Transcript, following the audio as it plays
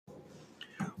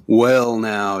Well,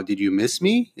 now, did you miss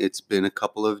me? It's been a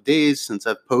couple of days since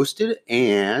I've posted,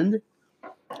 and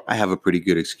I have a pretty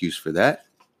good excuse for that.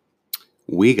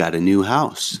 We got a new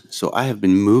house. So I have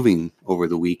been moving over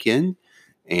the weekend,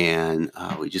 and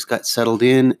we just got settled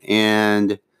in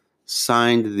and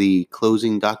signed the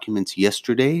closing documents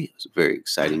yesterday. It was a very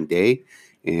exciting day,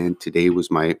 and today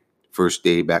was my first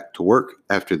day back to work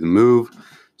after the move.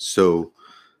 So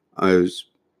I was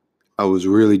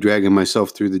really dragging myself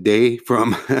through the day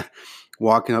from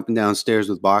walking up and down stairs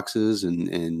with boxes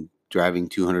and driving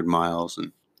 200 miles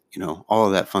and, all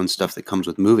of that fun stuff that comes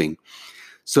with moving.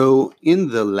 So in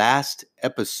the last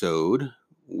episode,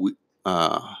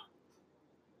 I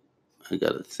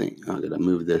got to think. I got to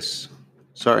move this.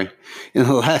 Sorry. In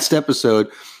the last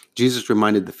episode, Jesus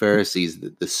reminded the Pharisees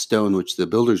that the stone which the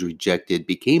builders rejected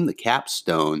became the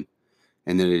capstone,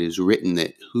 and that it is written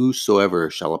that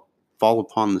whosoever shall fall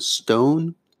upon the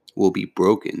stone will be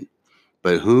broken,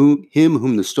 but him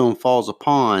whom the stone falls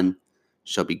upon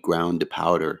shall be ground to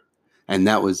powder. And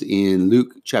that was in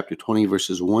Luke chapter 20,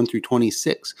 verses 1 through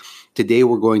 26. Today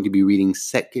we're going to be reading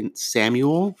 2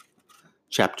 Samuel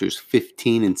chapters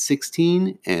 15 and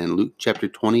 16, and Luke chapter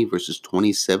 20, verses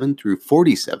 27 through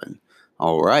 47.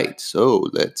 All right, so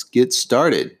let's get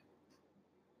started.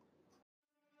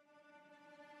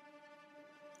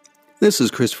 This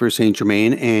is Christopher St.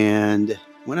 Germain, and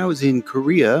when I was in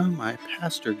Korea, my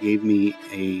pastor gave me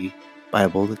a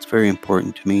Bible that's very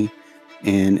important to me,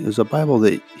 and it was a Bible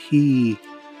that he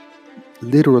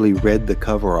literally read the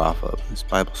cover off of. This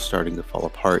Bible's starting to fall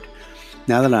apart.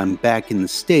 Now that I'm back in the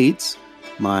States,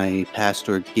 my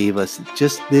pastor gave us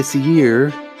just this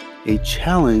year a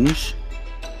challenge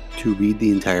to read the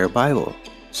entire Bible.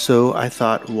 So I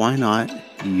thought, why not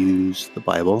use the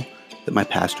Bible that my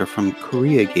pastor from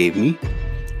Korea gave me?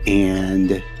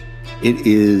 And it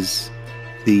is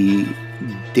the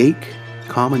Dake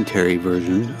commentary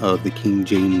version of the King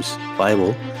James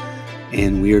Bible,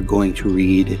 and we are going to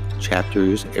read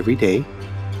chapters every day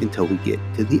until we get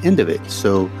to the end of it.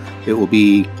 So it will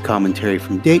be commentary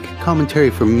from Dake, commentary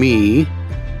from me,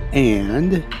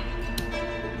 and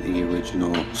the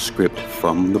original script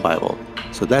from the Bible.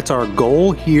 So that's our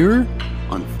goal here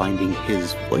on Finding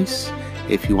His Voice.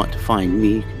 If you want to find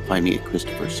me, you can find me at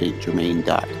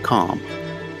ChristopherSt.Germain.com.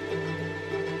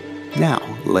 Now,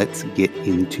 let's get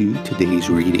into today's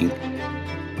reading.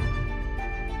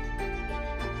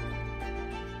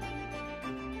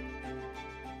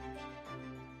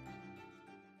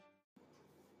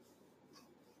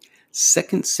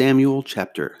 Second Samuel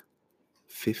chapter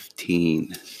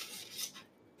 15.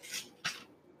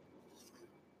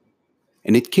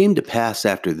 And it came to pass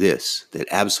after this,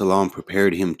 that Absalom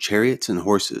prepared him chariots and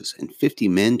horses, and 50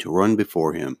 men to run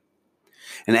before him.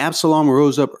 And Absalom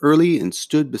rose up early and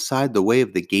stood beside the way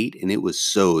of the gate, and it was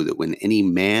so that when any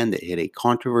man that had a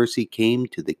controversy came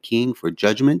to the king for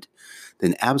judgment,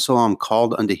 then Absalom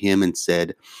called unto him and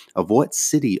said, Of what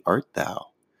city art thou?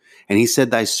 And he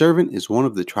said, Thy servant is one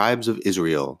of the tribes of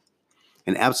Israel.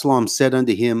 And Absalom said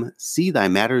unto him, See, thy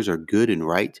matters are good and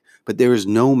right, but there is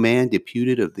no man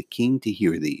deputed of the king to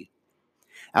hear thee.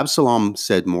 Absalom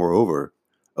said moreover,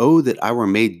 O that I were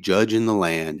made judge in the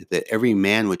land, that every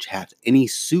man which hath any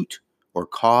suit or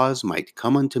cause might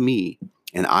come unto me,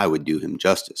 and I would do him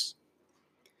justice.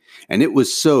 And it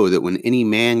was so that when any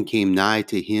man came nigh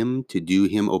to him to do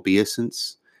him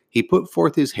obeisance, he put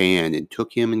forth his hand and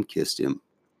took him and kissed him.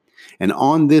 And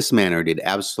on this manner did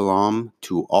Absalom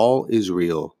to all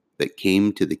Israel that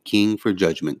came to the king for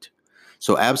judgment.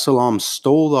 So Absalom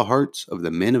stole the hearts of the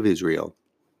men of Israel.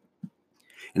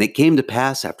 And it came to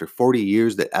pass after 40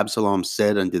 years that Absalom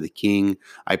said unto the king,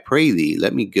 I pray thee,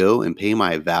 let me go and pay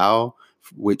my vow,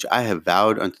 which I have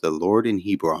vowed unto the Lord in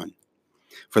Hebron.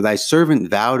 For thy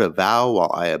servant vowed a vow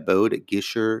while I abode at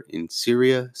Geshur in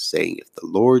Syria, saying, If the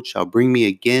Lord shall bring me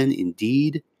again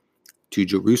indeed to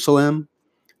Jerusalem,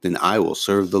 then I will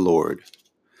serve the Lord.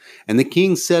 And the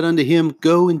king said unto him,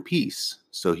 Go in peace.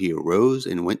 So he arose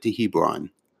and went to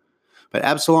Hebron. But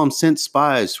Absalom sent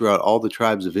spies throughout all the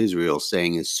tribes of Israel,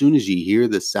 saying, As soon as ye hear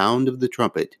the sound of the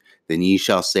trumpet, then ye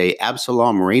shall say,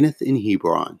 Absalom reigneth in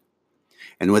Hebron.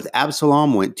 And with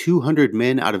Absalom went 200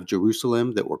 men out of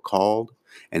Jerusalem that were called,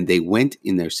 and they went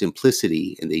in their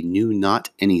simplicity, and they knew not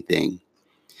anything.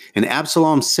 And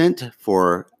Absalom sent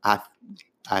for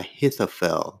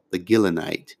Ahithophel the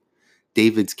Gilonite,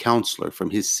 David's counselor, from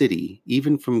his city,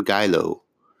 even from Gilo,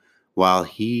 while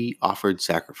he offered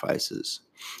sacrifices.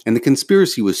 And the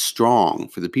conspiracy was strong,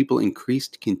 for the people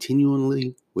increased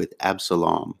continually with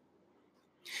Absalom.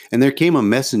 And there came a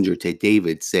messenger to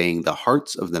David, saying, The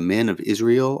hearts of the men of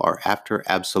Israel are after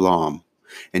Absalom.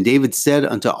 And David said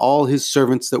unto all his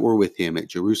servants that were with him at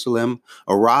Jerusalem,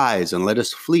 Arise, and let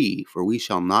us flee, for we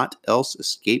shall not else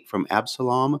escape from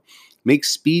Absalom. Make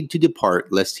speed to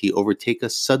depart, lest he overtake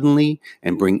us suddenly,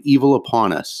 and bring evil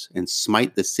upon us, and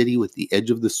smite the city with the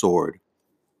edge of the sword.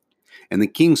 And the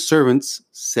king's servants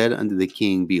said unto the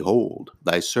king, Behold,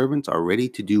 thy servants are ready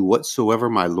to do whatsoever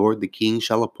my lord the king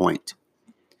shall appoint.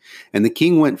 And the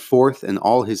king went forth, and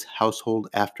all his household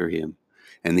after him.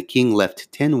 And the king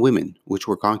left 10 women, which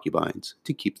were concubines,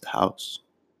 to keep the house.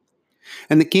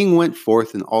 And the king went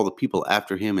forth, and all the people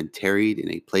after him, and tarried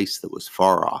in a place that was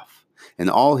far off. And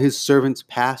all his servants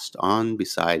passed on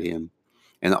beside him.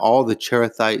 And all the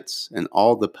Cherethites, and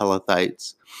all the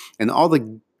Pelethites, and all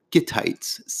the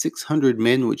Gittites, 600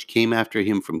 men which came after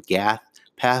him from Gath,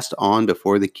 passed on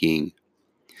before the king.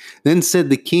 Then said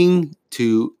the king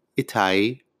to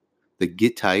Ittai the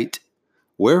Gittite,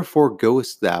 Wherefore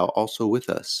goest thou also with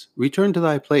us? Return to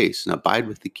thy place, and abide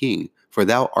with the king, for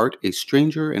thou art a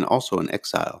stranger and also an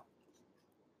exile.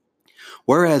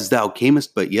 Whereas thou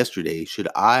camest but yesterday, should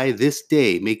I this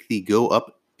day make thee go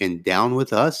up and down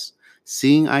with us?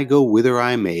 Seeing I go whither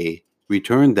I may,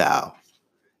 return thou,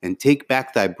 and take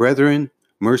back thy brethren.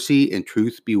 Mercy and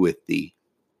truth be with thee.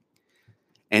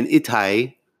 And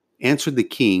Ittai answered the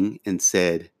king and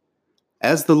said,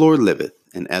 As the Lord liveth,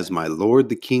 and as my lord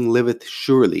the king liveth,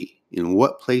 surely, in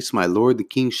what place my lord the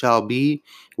king shall be,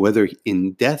 whether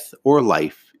in death or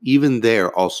life, even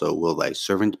there also will thy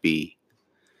servant be.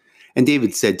 And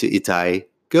David said to Ittai,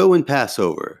 Go and pass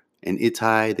over. And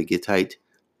Ittai the Gittite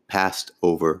passed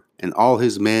over, and all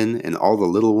his men, and all the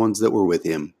little ones that were with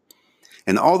him.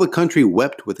 And all the country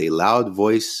wept with a loud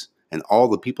voice, and all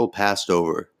the people passed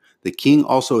over. The king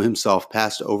also himself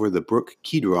passed over the brook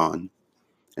Kidron,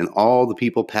 and all the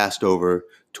people passed over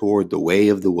toward the way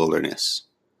of the wilderness.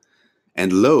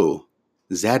 And lo,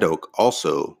 Zadok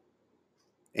also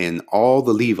and all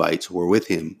the Levites were with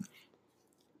him,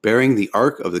 bearing the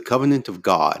ark of the covenant of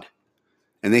God.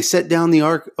 And they set down the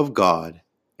ark of God,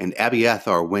 and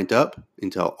Abiathar went up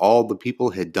until all the people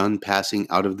had done passing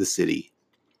out of the city.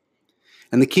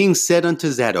 And the king said unto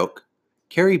Zadok,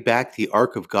 Carry back the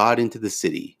ark of God into the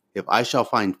city. If I shall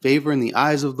find favor in the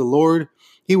eyes of the Lord,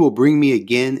 he will bring me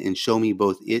again and show me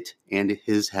both it and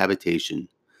his habitation.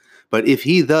 But if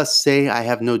he thus say, I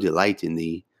have no delight in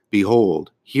thee,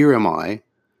 behold, here am I.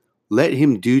 Let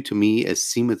him do to me as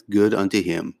seemeth good unto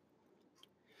him.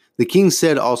 The king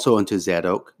said also unto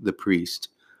Zadok the priest,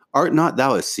 Art not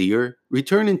thou a seer?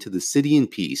 Return into the city in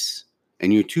peace,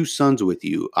 and your 2 sons with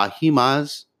you,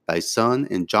 Ahimaaz thy son,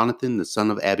 and Jonathan the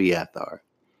son of Abiathar.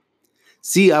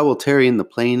 See, I will tarry in the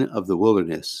plain of the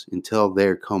wilderness, until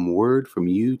there come word from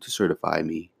you to certify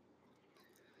me.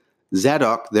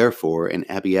 Zadok, therefore, and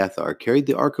Abiathar carried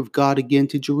the ark of God again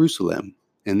to Jerusalem,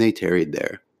 and they tarried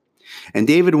there. And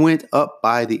David went up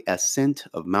by the ascent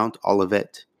of Mount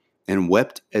Olivet, and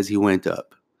wept as he went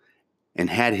up, and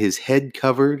had his head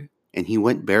covered, and he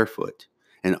went barefoot.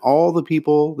 And all the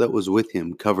people that was with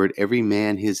him covered every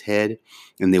man his head,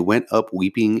 and they went up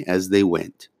weeping as they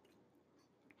went.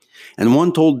 And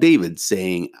one told David,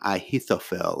 saying,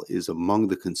 Ahithophel is among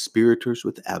the conspirators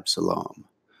with Absalom.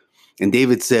 And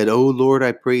David said, O Lord,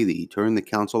 I pray thee, turn the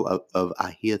counsel of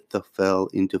Ahithophel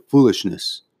into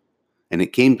foolishness. And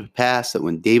it came to pass that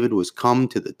when David was come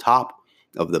to the top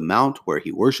of the mount where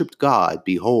he worshipped God,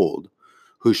 behold,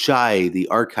 Hushai the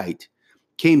Archite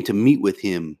came to meet with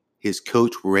him, his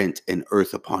coat rent, and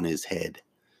earth upon his head.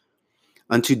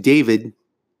 Unto David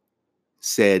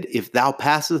said, If thou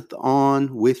passest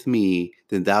on with me,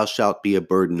 then thou shalt be a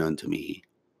burden unto me.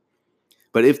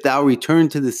 But if thou return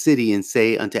to the city and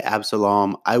say unto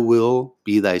Absalom, I will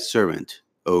be thy servant,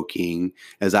 O king,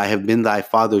 as I have been thy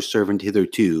father's servant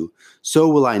hitherto, so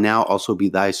will I now also be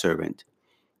thy servant.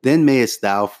 Then mayest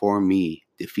thou for me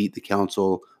defeat the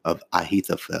counsel of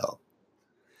Ahithophel.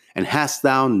 And hast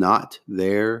thou not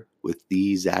there with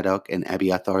thee Zadok and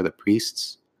Abiathar the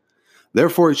priests?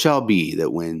 Therefore it shall be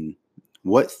that when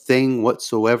what thing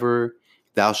whatsoever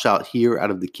thou shalt hear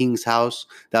out of the king's house,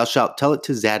 thou shalt tell it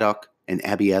to Zadok and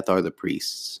Abiathar the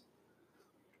priests.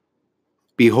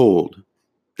 Behold,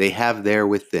 they have there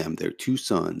with them their 2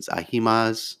 sons,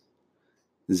 Ahimaaz,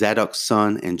 Zadok's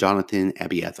son, and Jonathan,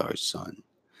 Abiathar's son.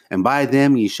 And by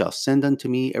them ye shall send unto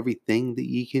me everything that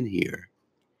ye can hear.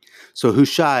 So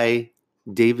Hushai,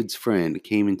 David's friend,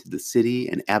 came into the city,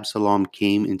 and Absalom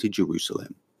came into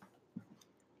Jerusalem.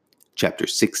 Chapter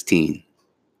 16.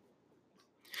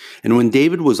 And when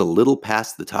David was a little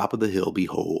past the top of the hill,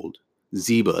 behold,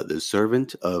 Ziba, the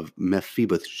servant of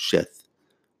Mephibosheth,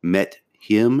 met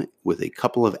him with a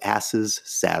couple of asses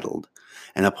saddled.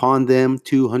 and upon them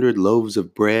 200 loaves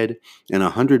of bread, and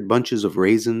 100 bunches of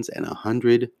raisins, and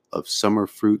 100 of summer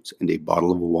fruits, and a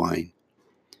bottle of wine.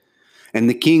 And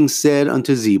the king said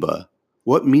unto Ziba,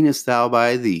 What meanest thou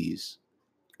by these?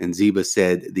 And Ziba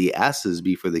said, The asses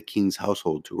be for the king's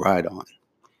household to ride on,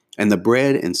 and the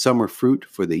bread and summer fruit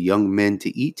for the young men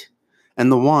to eat,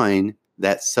 and the wine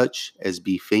that such as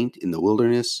be faint in the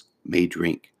wilderness may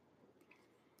drink.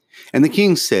 And the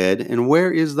king said, And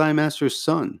where is thy master's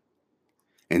son?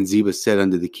 And Ziba said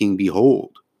unto the king,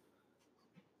 Behold,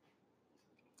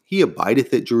 he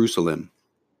abideth at Jerusalem.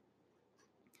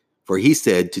 For he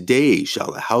said, Today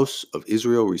shall the house of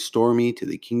Israel restore me to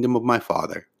the kingdom of my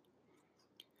father.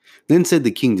 Then said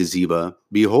the king to Ziba,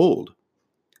 Behold,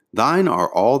 thine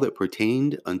are all that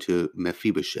pertained unto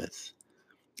Mephibosheth.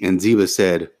 And Ziba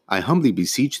said, I humbly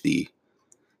beseech thee,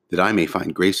 that I may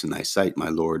find grace in thy sight, my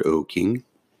lord, O king.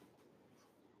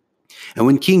 And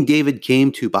when King David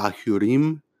came to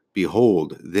Bahurim,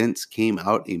 behold, thence came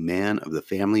out a man of the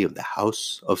family of the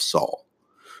house of Saul,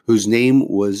 whose name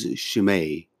was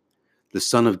Shimei, the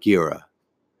son of Gera.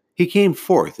 He came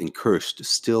forth and cursed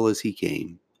still as he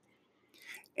came.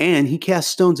 And he cast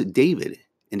stones at David,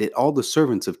 and at all the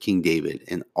servants of King David,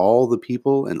 and all the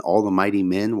people and all the mighty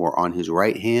men were on his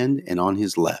right hand and on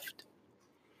his left.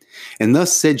 And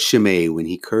thus said Shimei when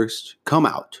he cursed, Come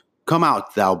out,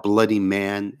 thou bloody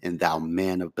man, and thou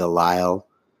man of Belial.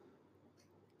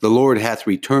 The Lord hath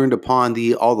returned upon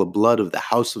thee all the blood of the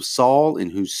house of Saul, in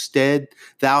whose stead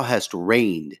thou hast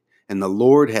reigned, and the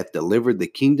Lord hath delivered the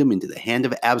kingdom into the hand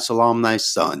of Absalom thy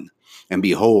son. And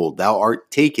behold, thou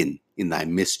art taken in thy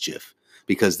mischief,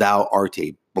 because thou art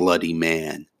a bloody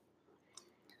man.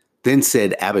 Then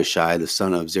said Abishai the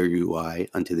son of Zeruiah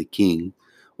unto the king,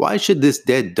 Why should this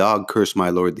dead dog curse my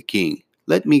lord the king?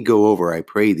 Let me go over, I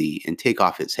pray thee, and take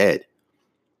off his head.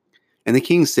 And the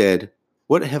king said,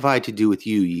 What have I to do with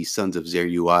you, ye sons of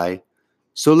Zeruiah?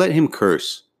 So let him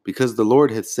curse, because the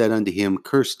Lord hath said unto him,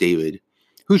 Curse David.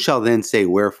 Who shall then say,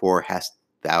 Wherefore hast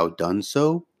thou done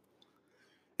so?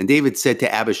 And David said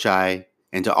to Abishai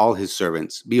and to all his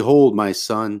servants, Behold, my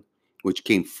son, which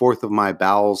came forth of my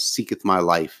bowels, seeketh my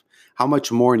life. How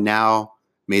much more now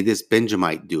may this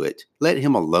Benjamite do it? Let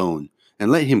him alone,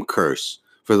 and let him curse,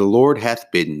 for the Lord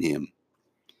hath bidden him.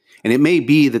 And it may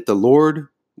be that the Lord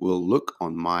will look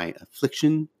on my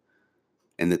affliction,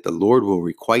 and that the Lord will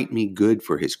requite me good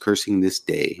for his cursing this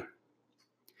day.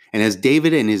 And as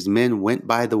David and his men went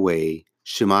by the way,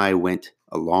 Shimei went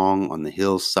along on the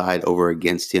hillside over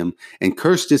against him, and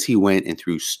cursed as he went, and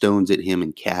threw stones at him,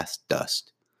 and cast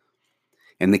dust.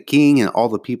 And the king and all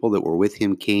the people that were with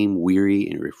him came weary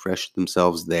and refreshed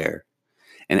themselves there.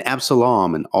 And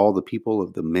Absalom and all the people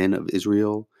of the men of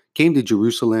Israel came to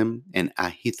Jerusalem, and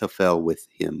Ahithophel with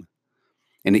him.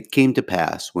 And it came to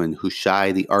pass, when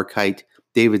Hushai the Archite,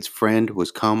 David's friend,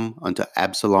 was come unto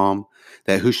Absalom,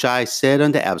 that Hushai said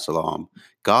unto Absalom,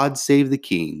 God save the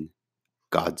king,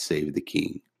 God save the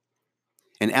king.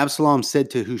 And Absalom said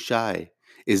to Hushai,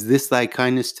 Is this thy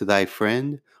kindness to thy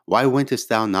friend? Why wentest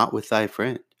thou not with thy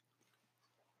friend?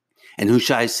 And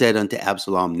Hushai said unto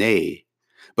Absalom, Nay,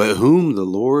 but whom the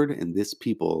Lord and this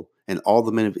people and all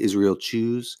the men of Israel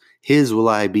choose, his will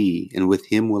I be, and with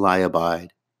him will I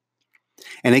abide.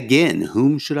 And again,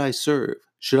 whom should I serve?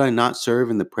 Should I not serve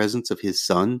in the presence of his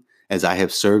son, as I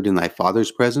have served in thy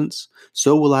father's presence?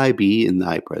 So will I be in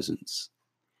thy presence.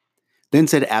 Then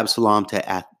said Absalom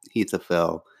to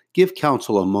Ahithophel, Give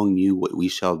counsel among you what we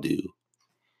shall do.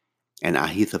 And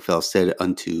Ahithophel said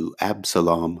unto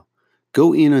Absalom,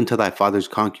 Go in unto thy father's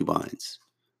concubines,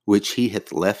 which he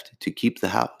hath left to keep the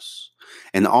house.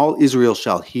 And all Israel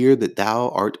shall hear that thou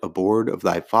art abhorred of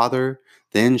thy father.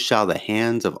 Then shall the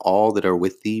hands of all that are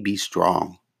with thee be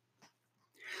strong.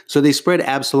 So they spread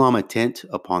Absalom a tent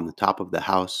upon the top of the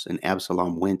house, and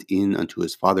Absalom went in unto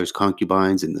his father's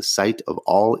concubines in the sight of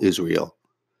all Israel.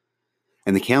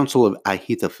 And the counsel of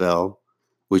Ahithophel,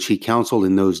 which he counseled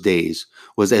in those days,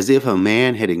 was as if a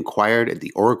man had inquired at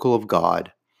the oracle of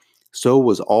God. So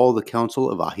was all the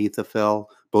counsel of Ahithophel,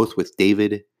 both with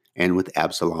David and with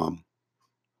Absalom.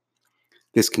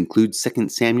 This concludes 2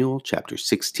 Samuel chapter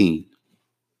 16.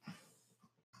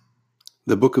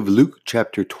 The book of Luke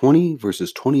chapter 20,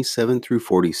 verses 27 through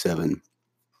 47.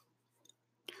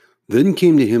 Then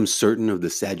came to him certain of the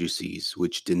Sadducees,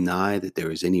 which deny that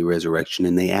there is any resurrection,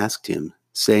 and they asked him,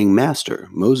 saying, Master,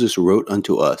 Moses wrote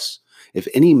unto us, If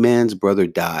any man's brother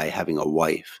die having a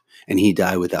wife, and he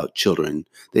die without children,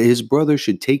 that his brother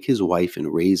should take his wife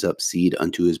and raise up seed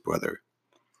unto his brother.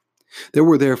 There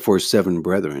were therefore 7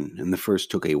 brethren, and the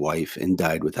first took a wife and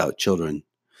died without children,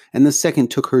 and the second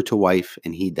took her to wife,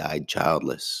 and he died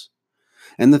childless.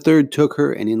 And the third took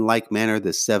her, and in like manner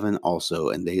the 7 also,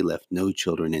 and they left no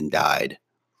children and died.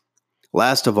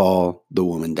 Last of all, the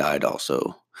woman died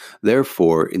also.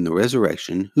 Therefore, in the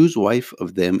resurrection, whose wife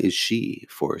of them is she?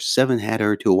 For 7 had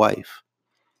her to wife.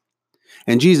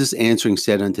 And Jesus answering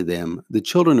said unto them, The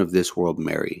children of this world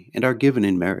marry, and are given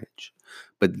in marriage.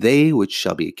 But they which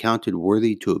shall be accounted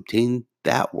worthy to obtain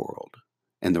that world,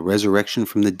 and the resurrection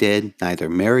from the dead, neither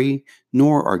marry,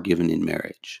 nor are given in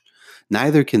marriage.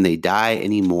 Neither can they die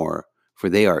any more, for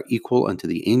they are equal unto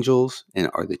the angels, and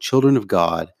are the children of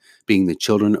God, being the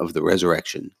children of the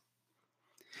resurrection.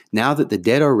 Now that the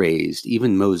dead are raised,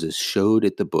 even Moses showed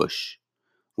at the bush,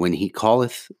 when he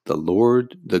calleth the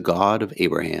Lord the God of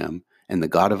Abraham, and the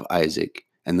God of Isaac,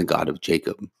 and the God of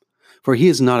Jacob. For he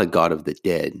is not a God of the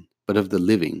dead, but of the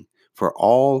living, for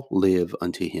all live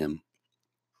unto him.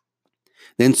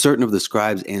 Then certain of the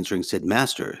scribes answering said,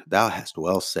 Master, thou hast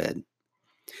well said.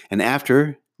 And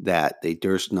after that they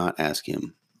durst not ask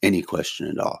him any question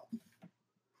at all.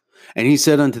 And he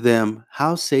said unto them,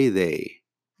 How say they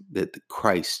that the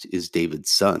Christ is David's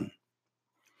son?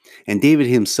 And David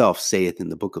himself saith in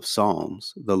the book of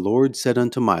Psalms, The Lord said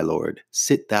unto my Lord,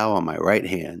 Sit thou on my right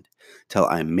hand, till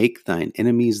I make thine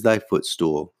enemies thy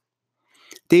footstool.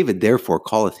 David therefore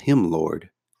calleth him Lord.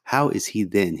 How is he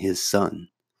then his son?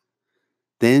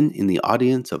 Then in the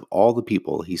audience of all the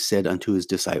people he said unto his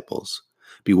disciples,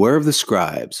 Beware of the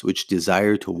scribes, which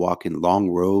desire to walk in long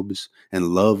robes, and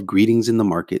love greetings in the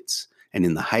markets, and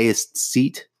in the highest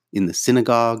seat in the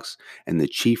synagogues, and the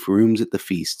chief rooms at the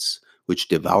feasts, which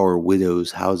devour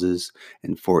widows' houses,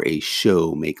 and for a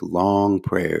show make long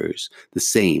prayers. The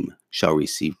same shall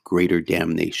receive greater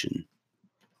damnation.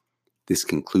 This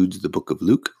concludes the book of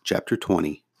Luke, chapter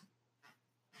 20.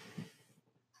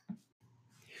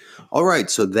 All right,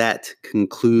 so that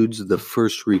concludes the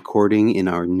first recording in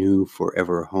our new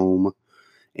forever home.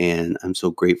 And I'm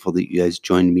so grateful that you guys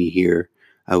joined me here.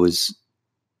 I was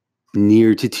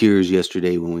near to tears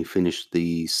yesterday when we finished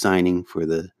the signing for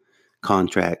the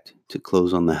contract to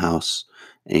close on the house.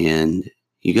 And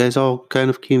you guys all kind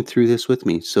of came through this with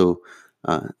me. So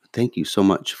thank you so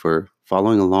much for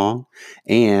following along.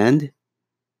 And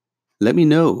let me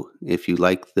know if you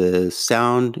like the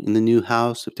sound in the new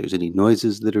house, if there's any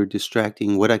noises that are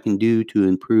distracting, what I can do to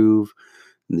improve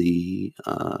the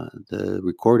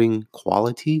recording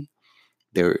quality.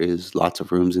 There is lots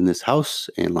of rooms in this house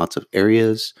and lots of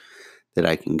areas that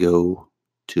I can go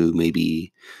to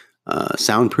maybe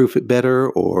soundproof it better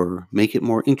or make it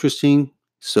more interesting.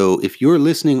 So if you're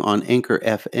listening on Anchor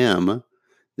FM,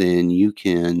 then you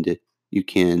can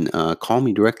call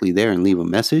me directly there and leave a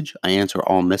message. I answer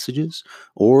all messages.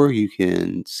 Or you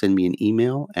can send me an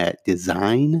email at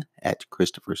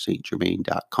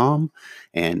design@christopherstgermain.com.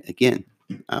 And again,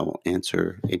 I will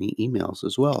answer any emails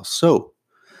as well. So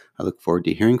I look forward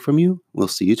to hearing from you. We'll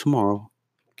see you tomorrow.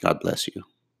 God bless you.